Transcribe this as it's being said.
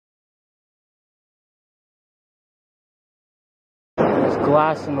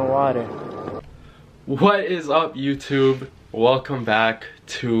glass in the water. What is up, YouTube? Welcome back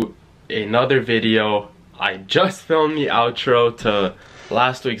to another video. I just filmed the outro to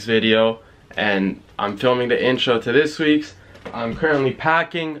last week's video and I'm filming the intro to this week's. I'm currently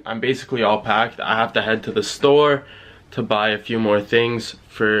packing. I'm basically all packed. I have to head to the store to buy a few more things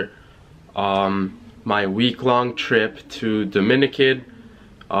for my week-long trip to Dominican.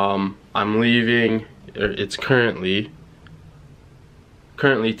 I'm leaving. It's currently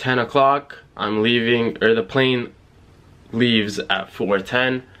 10 o'clock. I'm leaving, or the plane leaves at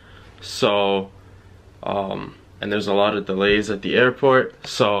 4:10. So and there's a lot of delays at the airport,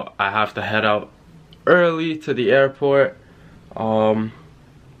 so I have to head out early to the airport.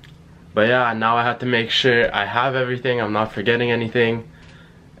 But yeah, now I have to make sure I have everything, I'm not forgetting anything.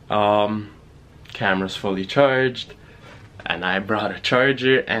 Camera's fully charged, and I brought a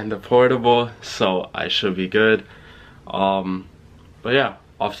charger and a portable, so I should be good. But yeah,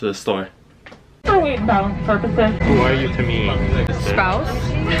 off to the store. For weight balance purposes. Who are you to me? Spouse?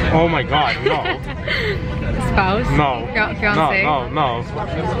 Oh my god, no. Spouse? No. Fiance? No.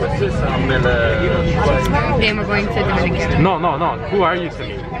 And we're going to Dominican. No. Who are you to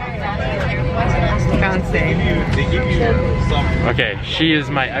me? Fiance. Okay, she is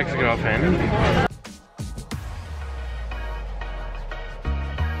my ex-girlfriend.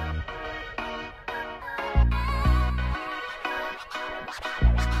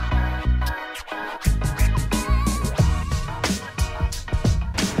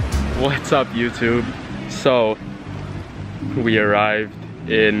 What's up, YouTube? So we arrived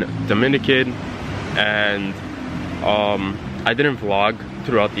in Dominican, and I didn't vlog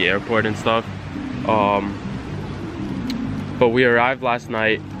throughout the airport and stuff, but we arrived last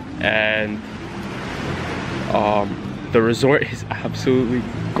night, and the resort is absolutely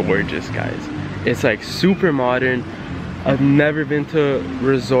gorgeous, guys. It's like super modern. I've never been to a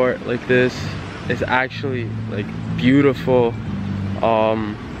resort like this. It's actually like beautiful.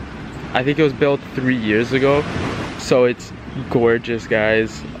 I think it was built 3 years ago, so it's gorgeous,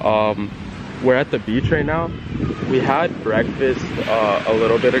 guys. We're at the beach right now. We had breakfast a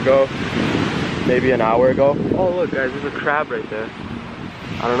little bit ago, maybe an hour ago. Oh look, guys, there's a crab right there.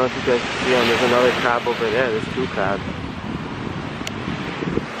 I don't know if you guys can see them. There's another crab over there. There's 2 crabs.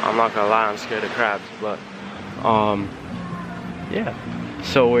 I'm not gonna lie, I'm scared of crabs, but yeah.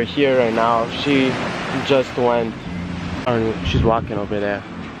 So we're here right now. She just went, she's walking over there.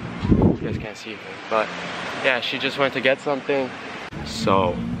 You guys can't see her, but yeah, she just went to get something.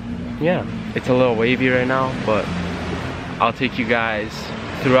 So yeah, it's a little wavy right now, but I'll take you guys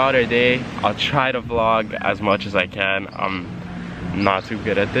throughout our day. I'll try to vlog as much as I can. I'm not too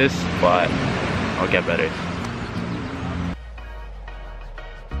good at this, but I'll get better.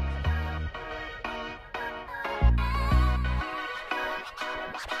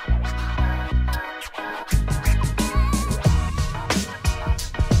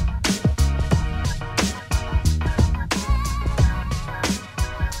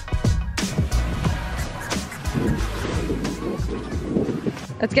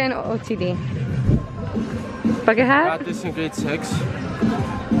 Let's get an OTD. Bucket hat? I got this in grade 6.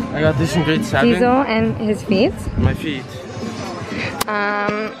 I got this in grade 7. Diesel and his feet. My feet.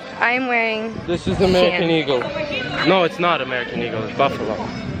 I'm wearing... This is American Eagle. No, it's not American Eagle. It's Buffalo.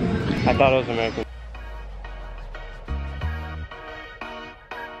 I thought it was American.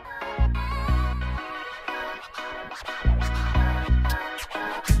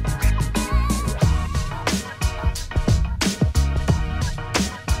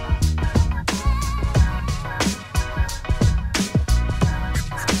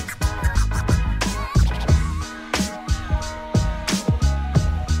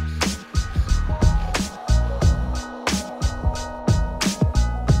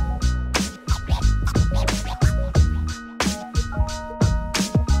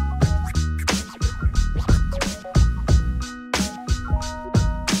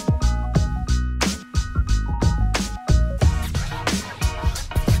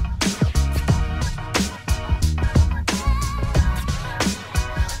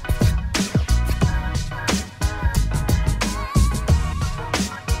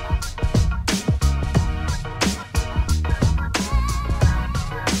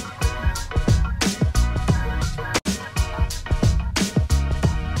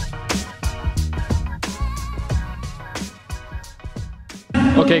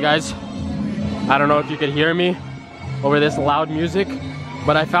 Okay guys, I don't know if you could hear me over this loud music,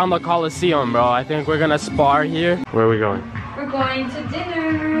 but I found the Coliseum, bro. I think we're gonna spar here. Where are we going? We're going to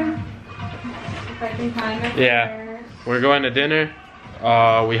dinner. If I can find my Yeah, we're going to dinner.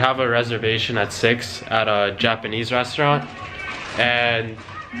 We have a reservation at 6 at a Japanese restaurant. and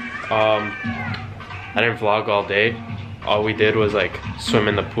I didn't vlog all day. All we did was like swim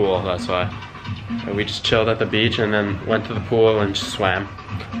in the pool, that's why. And we just chilled at the beach and then went to the pool and just swam.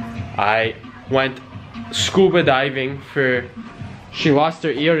 I went scuba diving for, she lost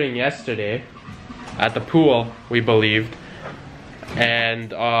her earring yesterday at the pool, we believed.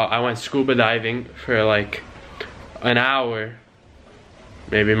 And I went scuba diving for like an hour,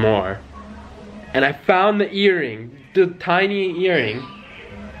 maybe more. And I found the earring, the tiny earring,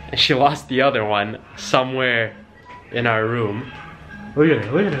 and she lost the other one somewhere in our room. Look at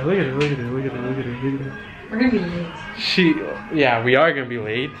her, look at her, look at her, look at her, look at her, look at her, look at her. We're gonna be late. Yeah, we are gonna be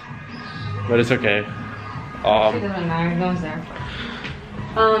late, but it's okay. It doesn't matter, no one's there.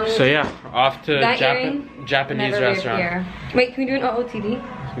 So yeah, off to Japanese never restaurant. reappear. Wait, can we do an OOTD?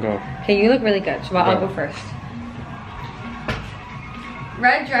 Go. Okay, you look really good, so I'll go first.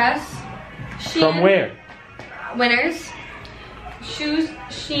 Red dress. Shein. From where? Winners. Shoes.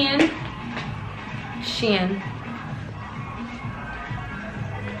 Shein. Shein.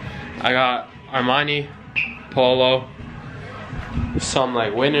 I got Armani, Polo, some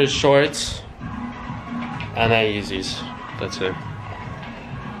like Winners shorts, and then Yeezys. That's it.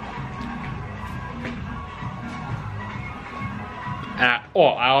 Oh,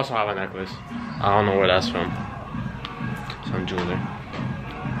 I also have a necklace. I don't know where that's from. Some jewelry.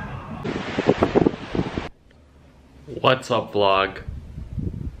 What's up, vlog?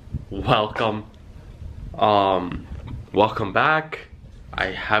 Welcome. Welcome back. I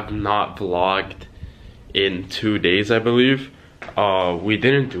have not vlogged in 2 days, I believe. We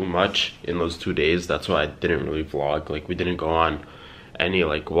didn't do much in those 2 days. That's why I didn't really vlog. Like, we didn't go on any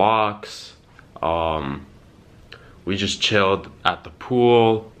like walks. We just chilled at the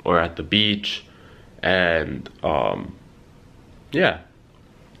pool or at the beach, and yeah,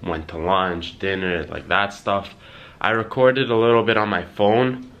 went to lunch, dinner, like that stuff. I recorded a little bit on my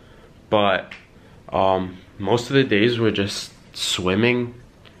phone, but most of the days were just swimming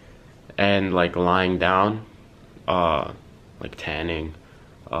and like lying down, like tanning.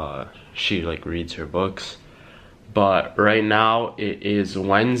 She like reads her books. But right now it is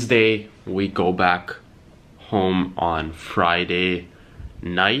Wednesday. We go back home on Friday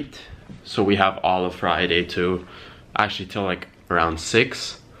night, so we have all of Friday too, actually till like around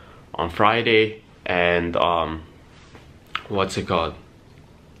 6 on Friday. And what's it called,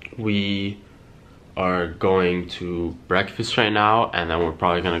 we are going to breakfast right now, and then we're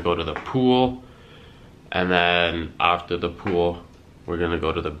probably gonna go to the pool, and then after the pool we're gonna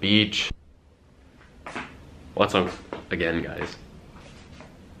go to the beach. What's up again, guys?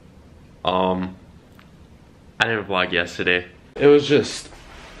 I didn't vlog yesterday. It was just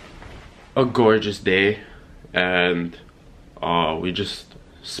a gorgeous day, and we just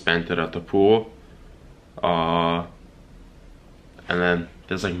spent it at the pool. And then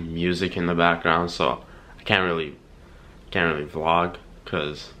there's like music in the background, so I can't really vlog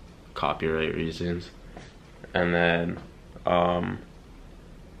because copyright reasons. And then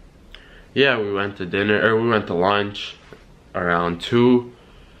yeah, we went to dinner, or we went to lunch around 2,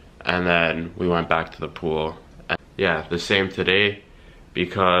 and then we went back to the pool. And yeah, the same today,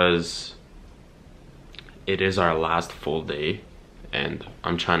 because it is our last full day and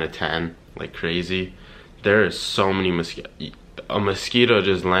I'm trying to tan like crazy. There are so many mosquitoes. A mosquito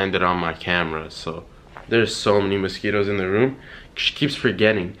just landed on my camera, so there's so many mosquitoes in the room. She keeps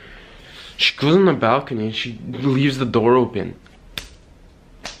forgetting. She goes on the balcony and she leaves the door open.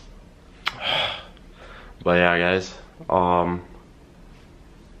 But yeah, guys, it's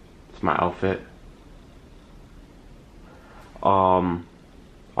my outfit.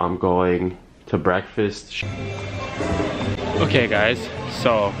 I'm going to breakfast. Okay, guys,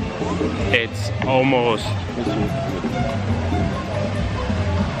 so it's almost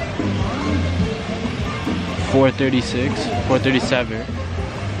 4:36, 4:37.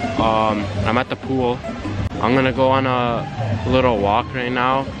 I'm at the pool. I'm gonna go on a little walk right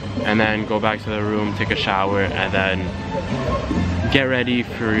now, and then go back to the room, take a shower, and then get ready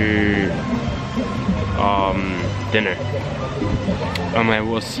for dinner. And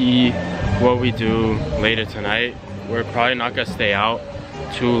we'll see what we do later tonight. We're probably not gonna stay out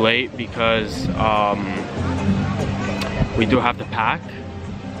too late because we do have to pack.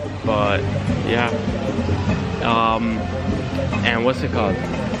 But yeah, and what's it called?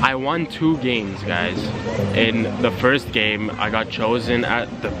 I won 2 games, guys. In the first game, I got chosen at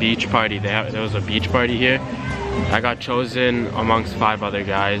the beach party. There was a beach party here. I got chosen amongst 5 other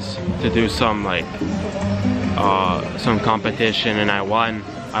guys to do some like some competition, and I won.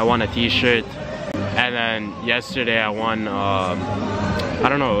 I won a t-shirt. And then yesterday I won, I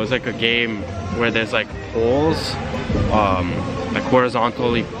don't know, it was like a game where there's like poles, like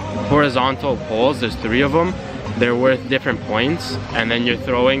horizontal poles. There's 3 of them. They're worth different points, and then you're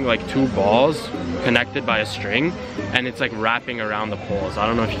throwing like 2 balls connected by a string, and it's like wrapping around the poles. I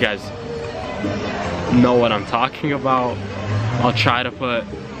don't know if you guys know what I'm talking about. I'll try to put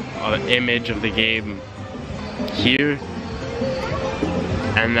an image of the game here.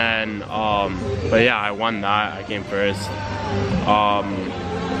 And then but yeah, I won that. I came first.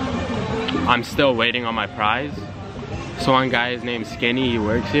 I'm still waiting on my prize. So one guy, his name's Skinny, he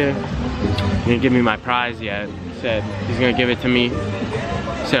works here. He didn't give me my prize yet. Said he's gonna give it to me.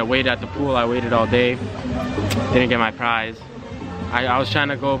 Said I waited at the pool, I waited all day. Didn't get my prize. I was trying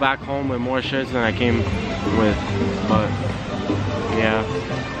to go back home with more shirts than I came with, but yeah.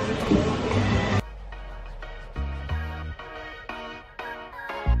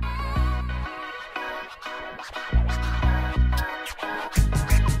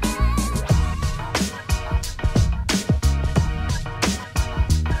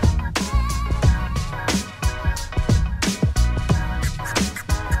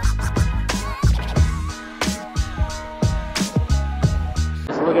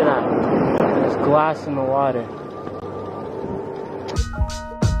 Look at that. There's glass in the water.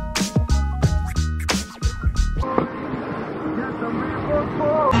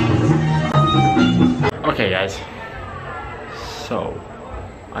 Okay guys, so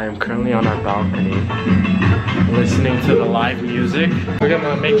I am currently on our balcony listening to the live music. Look at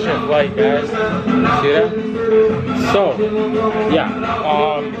my makeshift light, guys. See that? So yeah,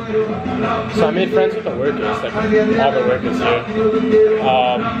 so I made friends with the workers, like all the workers here.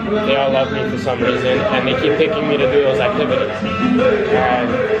 They all love me for some reason, and they keep taking me to do those activities.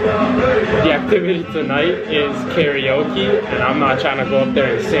 The activity tonight is karaoke, and I'm not trying to go up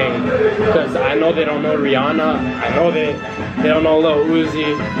there and sing because I know they don't know Rihanna. I know they don't know Lil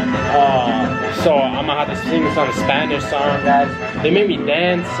Uzi. So I'm gonna have to sing some Spanish song, guys. They made me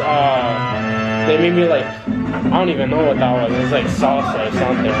dance. They made me like, I don't even know what that was. It was like salsa or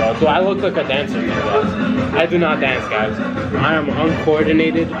something, bro. Do I look like a dancer to you guys? I do not dance, guys. I am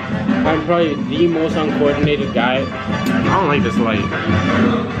uncoordinated. I'm probably the most uncoordinated guy. I don't like this light.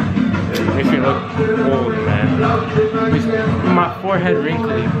 It makes me look old, man. Makes my forehead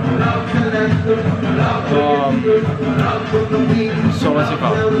wrinkly. So what's it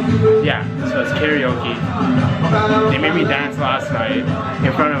called? Yeah, so it's karaoke. They made me dance last night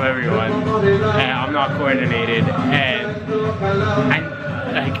in front of everyone, and I'm not coordinated, and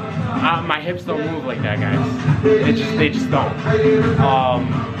my hips don't move like that, guys. They just don't.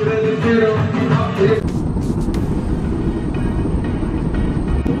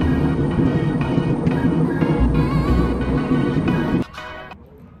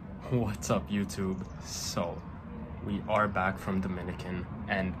 What's up, YouTube? So we are back from Dominican,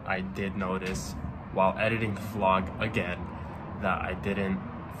 and I did notice while editing the vlog again that I didn't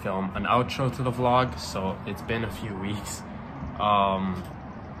film an outro to the vlog. So it's been a few weeks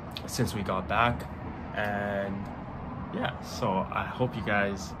since we got back, and yeah, so I hope you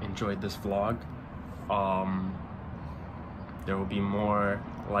guys enjoyed this vlog. There will be more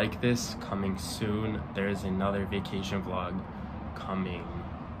like this coming soon. There is another vacation vlog coming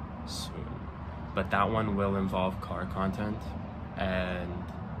soon, but that one will involve car content, and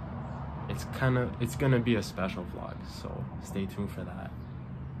it's gonna be a special vlog, so stay tuned for that.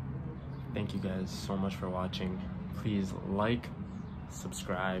 Thank you guys so much for watching. Please like,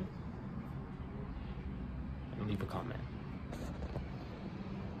 subscribe, and leave a comment.